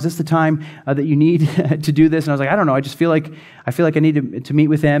right now? Is this the time that you need to do this? And I was like, I don't know. I feel like I need to meet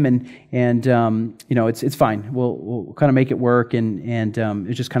with him, and it's fine. We'll kind of make it work. And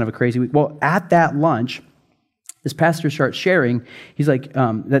it's just kind of a crazy week. Well, at that lunch, this pastor starts sharing, he's like,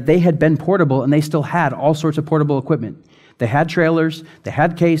 that they had been portable and they still had all sorts of portable equipment. They had trailers, they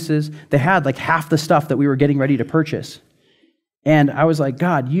had cases, they had like half the stuff that we were getting ready to purchase. And I was like,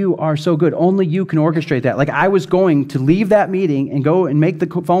 God, you are so good. Only you can orchestrate that. Like, I was going to leave that meeting and go and make the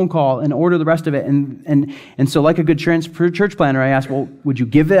phone call and order the rest of it. And so like a good church planner, I asked, well, would you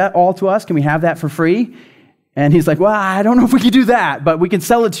give that all to us? Can we have that for free? And he's like, well, I don't know if we could do that, but we can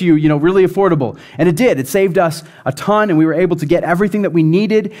sell it to you, really affordable. And it did. It saved us a ton, and we were able to get everything that we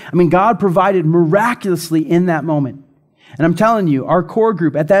needed. I mean, God provided miraculously in that moment. And I'm telling you, our core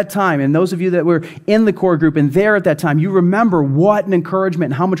group at that time, and those of you that were in the core group and there at that time, you remember what an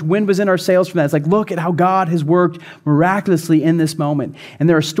encouragement and how much wind was in our sails from that. It's like, look at how God has worked miraculously in this moment. And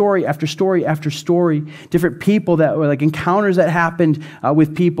there are story after story after story, different people that were like encounters that happened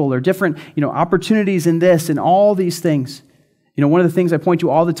with people, or different, opportunities in this and all these things. One of the things I point to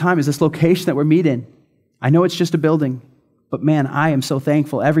all the time is this location that we're meeting. I know it's just a building, but man, I am so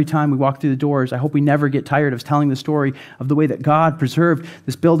thankful every time we walk through the doors. I hope we never get tired of telling the story of the way that God preserved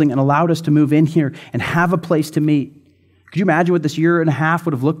this building and allowed us to move in here and have a place to meet. Could you imagine what this year and a half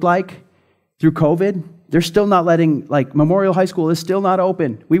would have looked like through COVID, they're still not letting, like Memorial High School is still not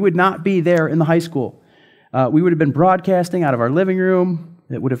open. We would not be there in the high school. We would have been broadcasting out of our living room.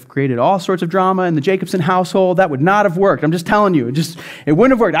 It would have created all sorts of drama in the Jacobson household. That would not have worked. I'm just telling you, it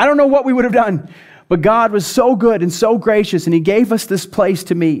wouldn't have worked. I don't know what we would have done. But God was so good and so gracious, and He gave us this place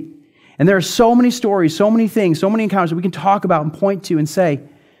to meet. And there are so many stories, so many things, so many encounters that we can talk about and point to and say,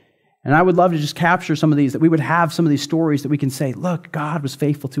 and I would love to just capture some of these, that we would have some of these stories that we can say, look, God was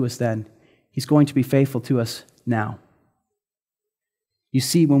faithful to us then. He's going to be faithful to us now. You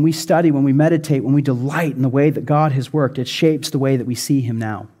see, when we study, when we meditate, when we delight in the way that God has worked, it shapes the way that we see Him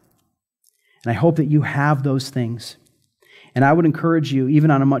now. And I hope that you have those things. And I would encourage you, even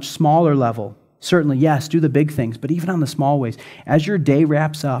on a much smaller level, certainly, yes, do the big things, but even on the small ways, as your day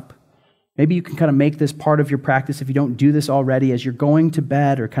wraps up, maybe you can kind of make this part of your practice if you don't do this already, as you're going to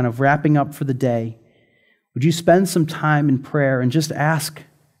bed or kind of wrapping up for the day, would you spend some time in prayer and just ask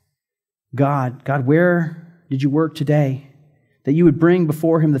God, where did you work today? That you would bring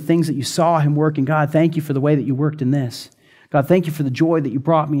before Him the things that you saw Him working. God, thank you for the way that you worked in this. God, thank you for the joy that you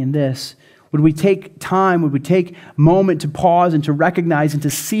brought me in this. Would we take time, would we take a moment to pause and to recognize and to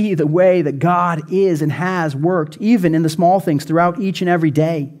see the way that God is and has worked, even in the small things throughout each and every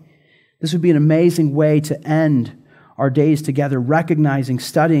day? This would be an amazing way to end our days together, recognizing,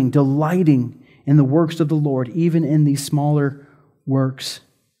 studying, delighting in the works of the Lord, even in these smaller works.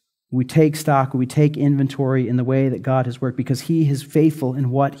 We take stock, we take inventory in the way that God has worked because He is faithful in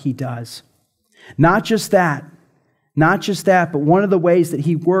what He does. Not just that, but one of the ways that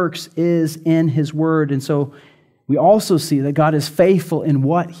He works is in His Word. And so we also see that God is faithful in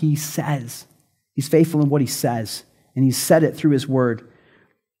what He says. He's faithful in what He says, and He's said it through His Word.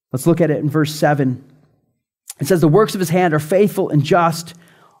 Let's look at it in verse 7. It says, the works of His hand are faithful and just.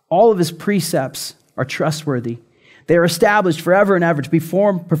 All of His precepts are trustworthy. They are established forever and ever to be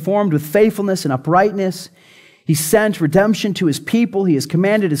performed with faithfulness and uprightness. He sent redemption to His people. He has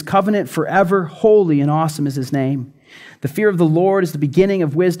commanded His covenant forever. Holy and awesome is His name. The fear of the Lord is the beginning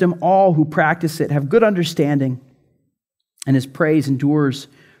of wisdom. All who practice it have good understanding, and His praise endures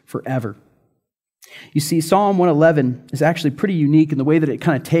forever. You see, Psalm 111 is actually pretty unique in the way that it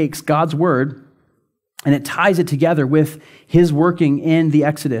kind of takes God's word and it ties it together with His working in the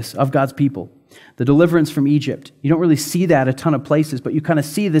exodus of God's people. The deliverance from Egypt. You don't really see that a ton of places, but you kind of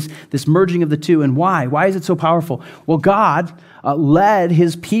see this merging of the two. And why? Why is it so powerful? Well, God led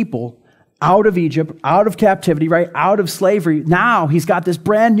His people out of Egypt, out of captivity, right? Out of slavery. Now He's got this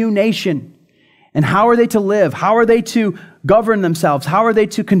brand new nation. And how are they to live? How are they to govern themselves? How are they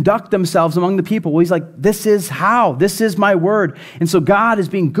to conduct themselves among the people? Well, He's like, this is how. This is my word. And so God is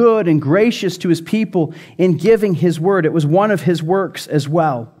being good and gracious to His people in giving His word. It was one of His works as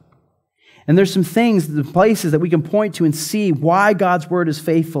well. And there's some things, the places that we can point to and see why God's word is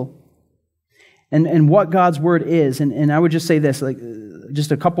faithful and what God's word is. And I would just say this, like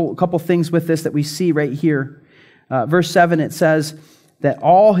just a couple things with this that we see right here. Verse 7, it says that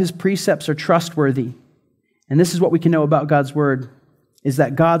all His precepts are trustworthy. And this is what we can know about God's word, is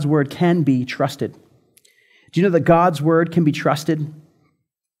that God's word can be trusted. Do you know that God's word can be trusted?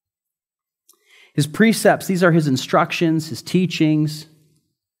 His precepts, these are His instructions, His teachings,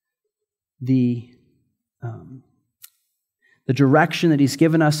 the direction that He's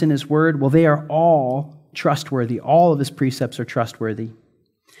given us in His word, well, they are all trustworthy. All of His precepts are trustworthy.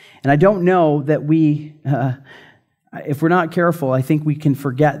 And I don't know that we, if we're not careful, I think we can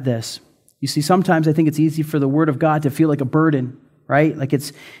forget this. You see, sometimes I think it's easy for the Word of God to feel like a burden, right? Like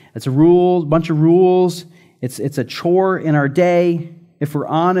it's a rule, a bunch of rules. It's a chore in our day. If we're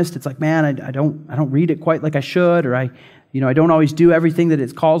honest, it's like, man, I don't read it quite like I should, or I don't always do everything that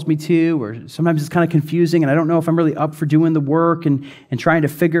it calls me to, or sometimes it's kind of confusing, and I don't know if I'm really up for doing the work and trying to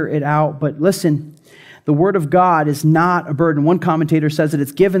figure it out. But listen, the Word of God is not a burden. One commentator says that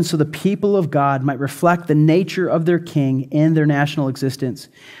it's given so the people of God might reflect the nature of their King in their national existence.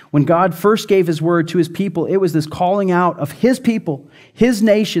 When God first gave His Word to His people, it was this calling out of His people, His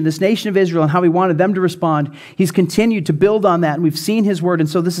nation, this nation of Israel, and how He wanted them to respond. He's continued to build on that, and we've seen His Word, and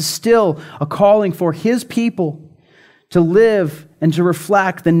so this is still a calling for His people to live and to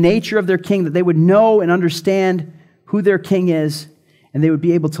reflect the nature of their King, that they would know and understand who their King is, and they would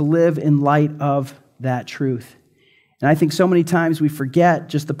be able to live in light of that truth. And I think so many times we forget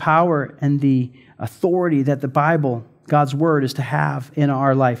just the power and the authority that the Bible, God's Word, is to have in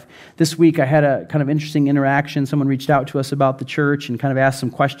our life. This week I had a kind of interesting interaction. Someone reached out to us about the church and kind of asked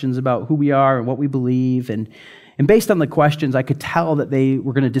some questions about who we are and what we believe. And based on the questions, I could tell that they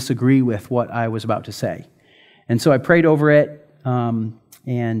were going to disagree with what I was about to say. And so I prayed over it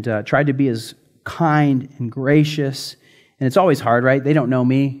and tried to be as kind and gracious. And it's always hard, right? They don't know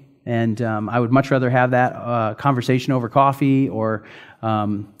me. And I would much rather have that conversation over coffee or,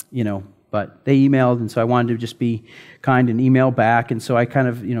 but they emailed, and so I wanted to just be kind and email back. And so I kind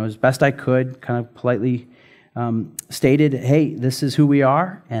of, as best I could, kind of politely stated, hey, this is who we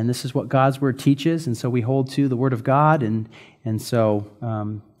are, and this is what God's Word teaches, and so we hold to the Word of God, and so,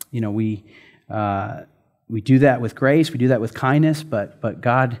 we do that with grace, we do that with kindness, but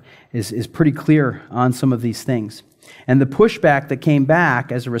God is pretty clear on some of these things. And the pushback that came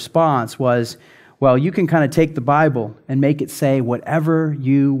back as a response was, well, you can kind of take the Bible and make it say whatever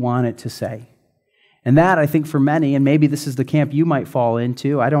you want it to say. And that, I think, for many, and maybe this is the camp you might fall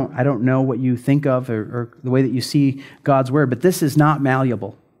into, I don't know what you think of or the way that you see God's Word, but this is not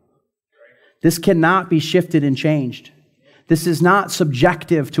malleable. This cannot be shifted and changed. This is not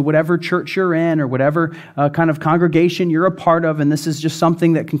subjective to whatever church you're in or whatever kind of congregation you're a part of, and this is just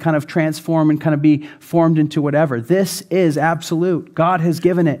something that can kind of transform and kind of be formed into whatever. This is absolute. God has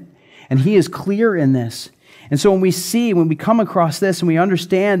given it, and He is clear in this. And so when we come across this and we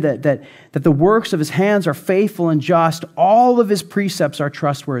understand that the works of His hands are faithful and just, all of His precepts are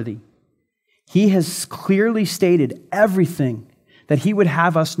trustworthy. He has clearly stated everything that He would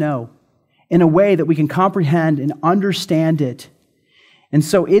have us know in a way that we can comprehend and understand it. And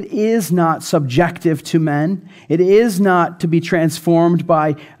so it is not subjective to men. It is not to be transformed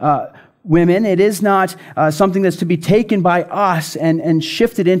by women. It is not something that's to be taken by us and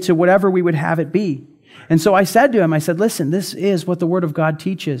shifted into whatever we would have it be. And so I said to him, listen, this is what the Word of God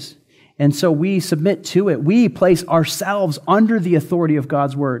teaches. And so we submit to it. We place ourselves under the authority of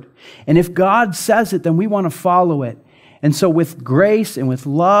God's Word. And if God says it, then we want to follow it. And so with grace and with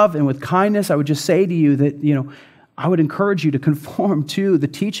love and with kindness, I would just say to you that, I would encourage you to conform to the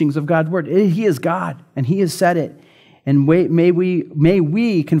teachings of God's Word. He is God, and He has said it. And may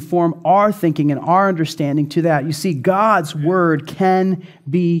we conform our thinking and our understanding to that. You see, God's Word can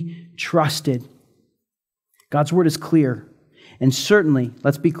be trusted. God's Word is clear. And certainly,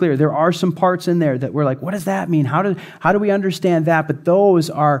 let's be clear, there are some parts in there that we're like, what does that mean? How do we understand that? But those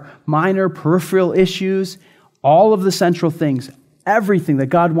are minor peripheral issues. All of the central things, everything that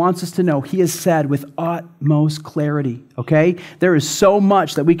God wants us to know, He has said with utmost clarity, okay? There is so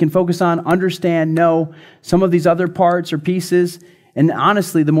much that we can focus on, understand, know. Some of these other parts or pieces, and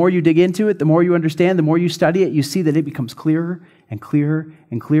honestly, the more you dig into it, the more you understand, the more you study it, you see that it becomes clearer and clearer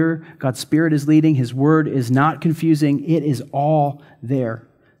and clearer. God's Spirit is leading. His Word is not confusing. It is all there.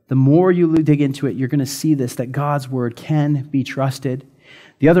 The more you dig into it, you're going to see this, that God's Word can be trusted.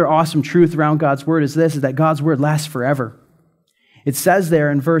 The other awesome truth around God's Word is this, is that God's Word lasts forever. It says there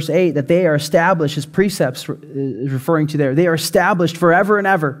in verse 8 that they are established, His precepts is referring to there, they are established forever and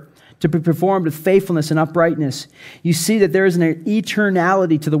ever to be performed with faithfulness and uprightness. You see that there is an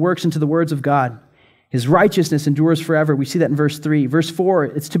eternality to the works and to the words of God. His righteousness endures forever. We see that in verse 3. Verse 4,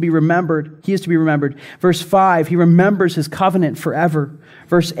 it's to be remembered. He is to be remembered. Verse 5, He remembers His covenant forever.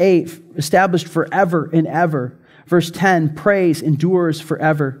 Verse 8, established forever and ever. Verse 10, praise endures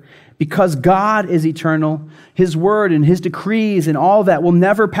forever. Because God is eternal, His Word and His decrees and all that will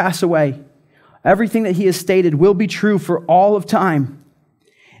never pass away. Everything that He has stated will be true for all of time.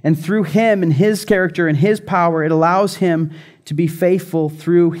 And through Him and His character and His power, it allows Him to be faithful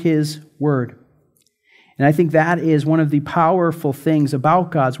through His Word. And I think that is one of the powerful things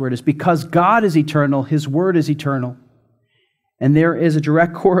about God's Word, is because God is eternal, His Word is eternal. And there is a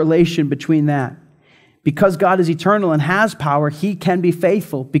direct correlation between that. Because God is eternal and has power, He can be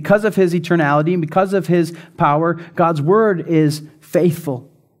faithful. Because of His eternality and because of His power, God's Word is faithful.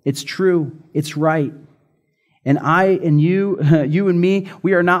 It's true. It's right. And I and you and me,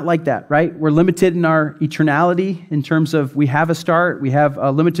 we are not like that, right? We're limited in our eternality in terms of we have a start, we have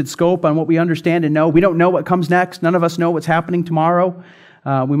a limited scope on what we understand and know. We don't know what comes next. None of us know what's happening tomorrow.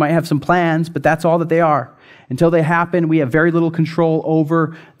 We might have some plans, but that's all that they are. Until they happen, we have very little control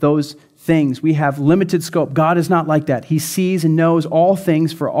over those things. We have limited scope. God is not like that. He sees and knows all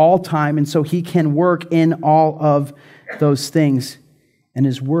things for all time, and so He can work in all of those things. And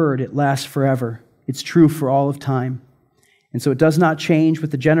His Word, it lasts forever. It's true for all of time. And so it does not change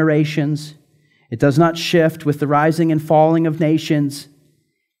with the generations. It does not shift with the rising and falling of nations.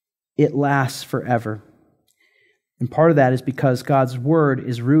 It lasts forever. And part of that is because God's Word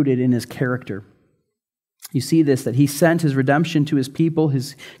is rooted in His character. You see this, that He sent His redemption to His people,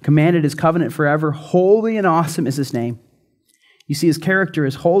 His commanded His covenant forever. Holy and awesome is His name. You see His character,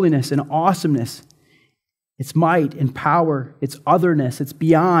 His holiness and awesomeness. Its might and power, its otherness. It's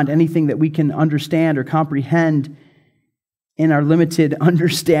beyond anything that we can understand or comprehend in our limited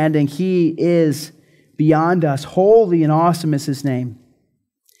understanding. He is beyond us. Holy and awesome is His name.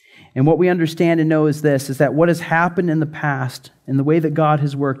 And what we understand and know is this, is that what has happened in the past and the way that God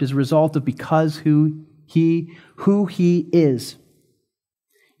has worked is a result of because who He is.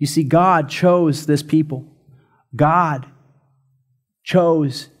 You see, God chose this people. God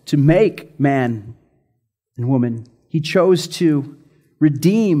chose to make man and woman. He chose to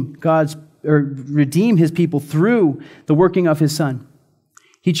redeem His people through the working of His Son.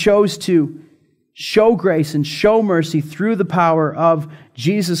 He chose to show grace and show mercy through the power of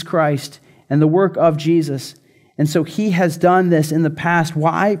Jesus Christ and the work of Jesus. And so He has done this in the past.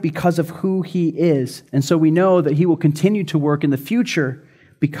 Why? Because of who He is. And so we know that He will continue to work in the future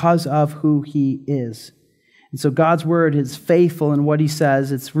because of who He is. And so God's Word is faithful in what He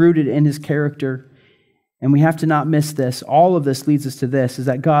says. It's rooted in His character. And we have to not miss this. All of this leads us to this, is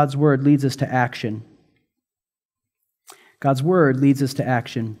that God's Word leads us to action. God's Word leads us to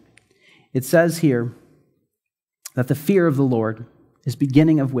action. It says here that the fear of the Lord is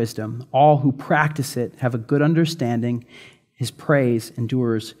beginning of wisdom. All who practice it have a good understanding. His praise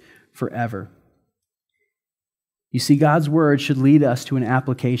endures forever. You see, God's Word should lead us to an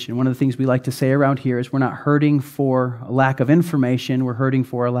application. One of the things we like to say around here is we're not hurting for a lack of information, we're hurting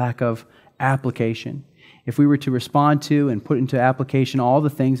for a lack of application. If we were to respond to and put into application all the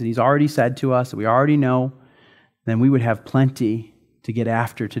things that He's already said to us, that we already know, then we would have plenty to get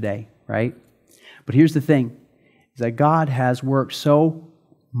after today, right? But here's the thing, is that God has worked so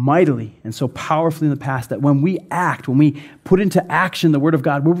mightily and so powerfully in the past that when we act, when we put into action the Word of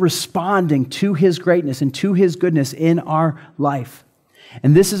God, we're responding to His greatness and to His goodness in our life.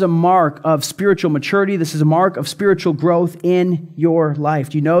 And this is a mark of spiritual maturity. This is a mark of spiritual growth in your life.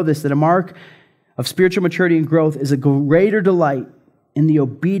 Do you know this, that a mark of spiritual maturity and growth is a greater delight in the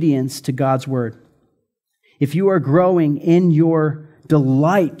obedience to God's Word? If you are growing in your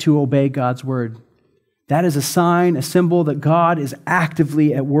delight to obey God's Word, that is a sign, a symbol that God is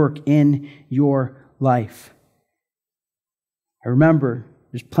actively at work in your life. I remember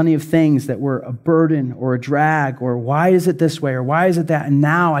there's plenty of things that were a burden or a drag or why is it this way or why is it that? And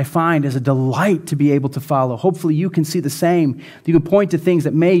now I find as a delight to be able to follow. Hopefully you can see the same. You can point to things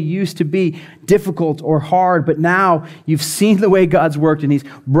that may used to be difficult or hard, but now you've seen the way God's worked and He's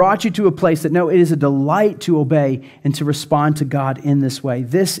brought you to a place that no, it is a delight to obey and to respond to God in this way.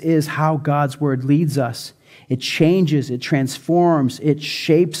 This is how God's Word leads us. It changes, it transforms, it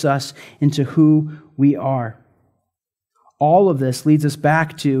shapes us into who we are. All of this leads us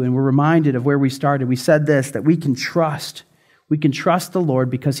back to, and we're reminded of where we started. We said this, that we can trust. We can trust the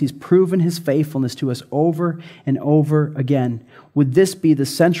Lord because He's proven His faithfulness to us over and over again. Would this be the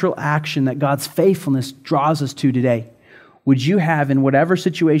central action that God's faithfulness draws us to today? Would you have, in whatever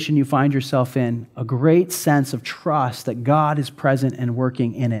situation you find yourself in, a great sense of trust that God is present and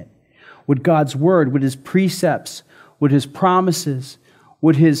working in it? Would God's Word, would His precepts, would His promises,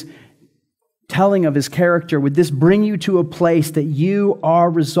 would His telling of His character, would this bring you to a place that you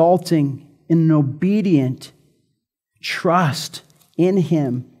are resulting in an obedient trust in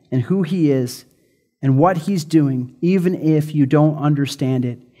Him and who He is and what He's doing, even if you don't understand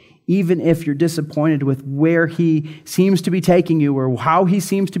it, even if you're disappointed with where He seems to be taking you or how He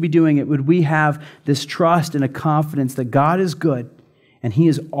seems to be doing it? Would we have this trust and a confidence that God is good and He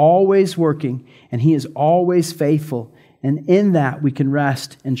is always working and He is always faithful? And in that, we can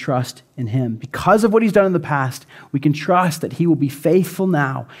rest and trust in Him. Because of what He's done in the past, we can trust that He will be faithful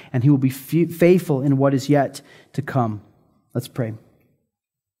now and He will be faithful in what is yet to come. Let's pray.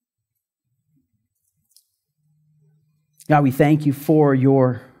 God, we thank You for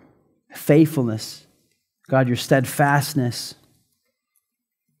Your faithfulness. God, Your steadfastness,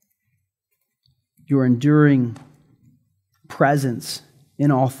 Your enduring presence in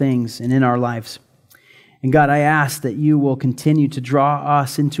all things and in our lives. And God, I ask that You will continue to draw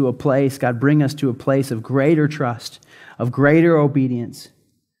us into a place, God, bring us to a place of greater trust, of greater obedience,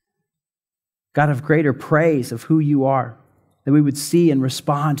 God, of greater praise of who You are, that we would see and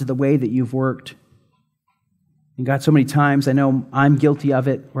respond to the way that You've worked. And God, so many times I know I'm guilty of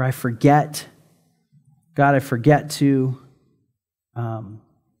it, where I forget, God, I forget to,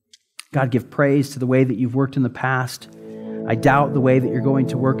 God, give praise to the way that You've worked in the past. I doubt the way that You're going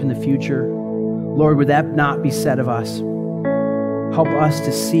to work in the future. Lord, would that not be said of us? Help us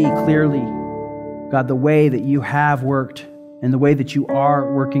to see clearly, God, the way that You have worked and the way that You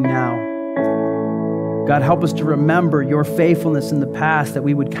are working now. God, help us to remember Your faithfulness in the past, that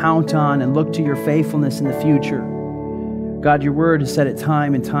we would count on and look to Your faithfulness in the future. God, Your Word has said it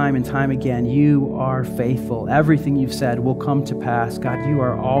time and time and time again. You are faithful. Everything You've said will come to pass. God, You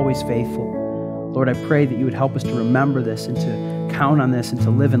are always faithful. Lord, I pray that You would help us to remember this and to count on this and to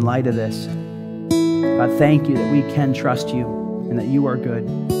live in light of this. God, thank You that we can trust You and that You are good.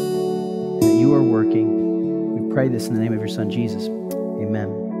 you are working. We pray this in the name of your Son, Jesus.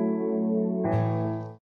 Amen.